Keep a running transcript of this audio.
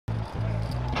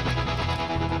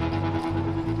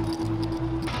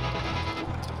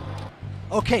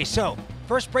Okay, so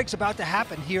first break's about to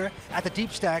happen here at the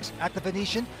Deep Stacks at the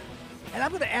Venetian, and I'm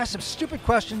going to ask some stupid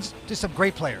questions to some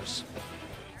great players.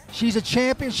 She's a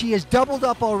champion. She has doubled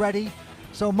up already.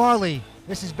 So Marley,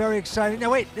 this is very exciting.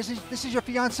 Now wait, this is your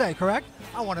fiance, correct?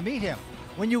 I want to meet him.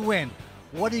 When you win,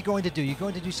 what are you going to do? You're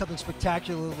going to do something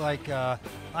spectacular like, I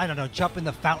don't know, jump in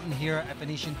the fountain here at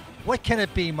Venetian. What can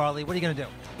it be, Marley? What are you going to do?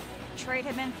 Trade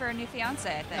him in for a new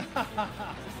fiance, I think.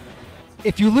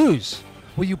 If you lose,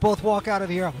 will you both walk out of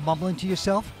here mumbling to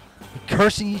yourself,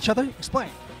 cursing each other? Explain.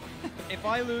 If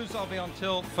I lose, I'll be on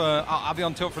tilt for a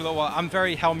little while. I'm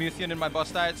very Helmuthian in my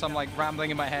bust out, so I'm like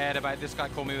rambling in my head about this guy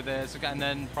called me with this, and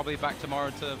then probably back tomorrow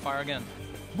to fire again.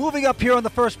 Moving up here on the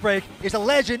first break is a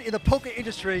legend in the poker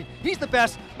industry. He's the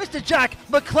best, Mr. Jack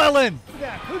McClellan.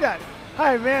 Who that?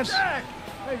 Hi, Vince. Jack.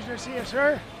 Pleasure to see you,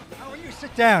 sir. How are you?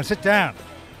 Sit down, sit down.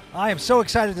 I am so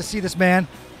excited to see this man.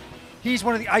 He's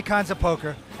one of the icons of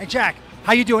poker. And Jack,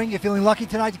 how you doing? You feeling lucky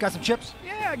tonight? You got some chips?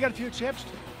 Yeah, I got a few chips.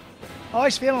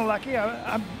 Always feeling lucky.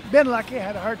 I've been lucky. I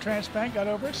had a heart transplant, got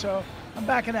over it, so I'm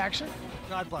back in action.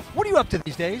 God bless. What are you up to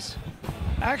these days?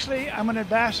 Actually, I'm an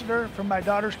ambassador for my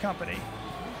daughter's company.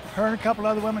 Her and a couple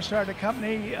other women started a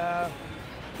company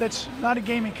that's not a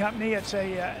gaming company. It's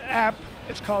a app.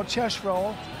 It's called Chess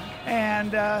Roll.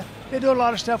 And they do a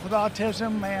lot of stuff with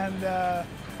autism and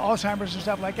Alzheimer's and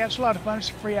stuff like that. It's a lot of fun. It's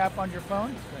a free app on your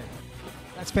phone. Great.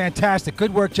 That's fantastic.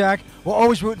 Good work, Jack. We're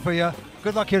always rooting for you.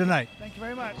 Good luck here tonight. Thank you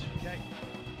very much. Okay.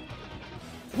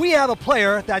 We have a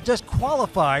player that just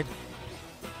qualified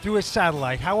through his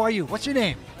satellite. How are you? What's your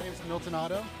name? My name is Milton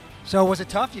Otto. So was it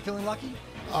tough? You feeling lucky?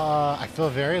 I feel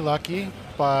very lucky,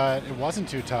 but it wasn't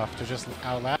too tough to just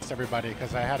outlast everybody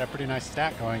because I had a pretty nice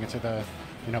stack going into the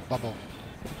bubble.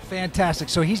 Fantastic.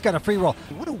 So he's got a free roll.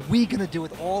 What are we going to do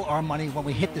with all our money when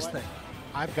we hit this thing?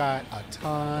 I've got a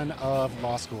ton of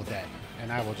law school debt,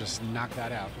 and I will just knock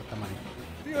that out with the money.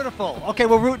 Beautiful. Okay,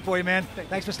 we're rooting for you, man.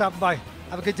 Thanks for stopping by.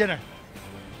 Have a good dinner.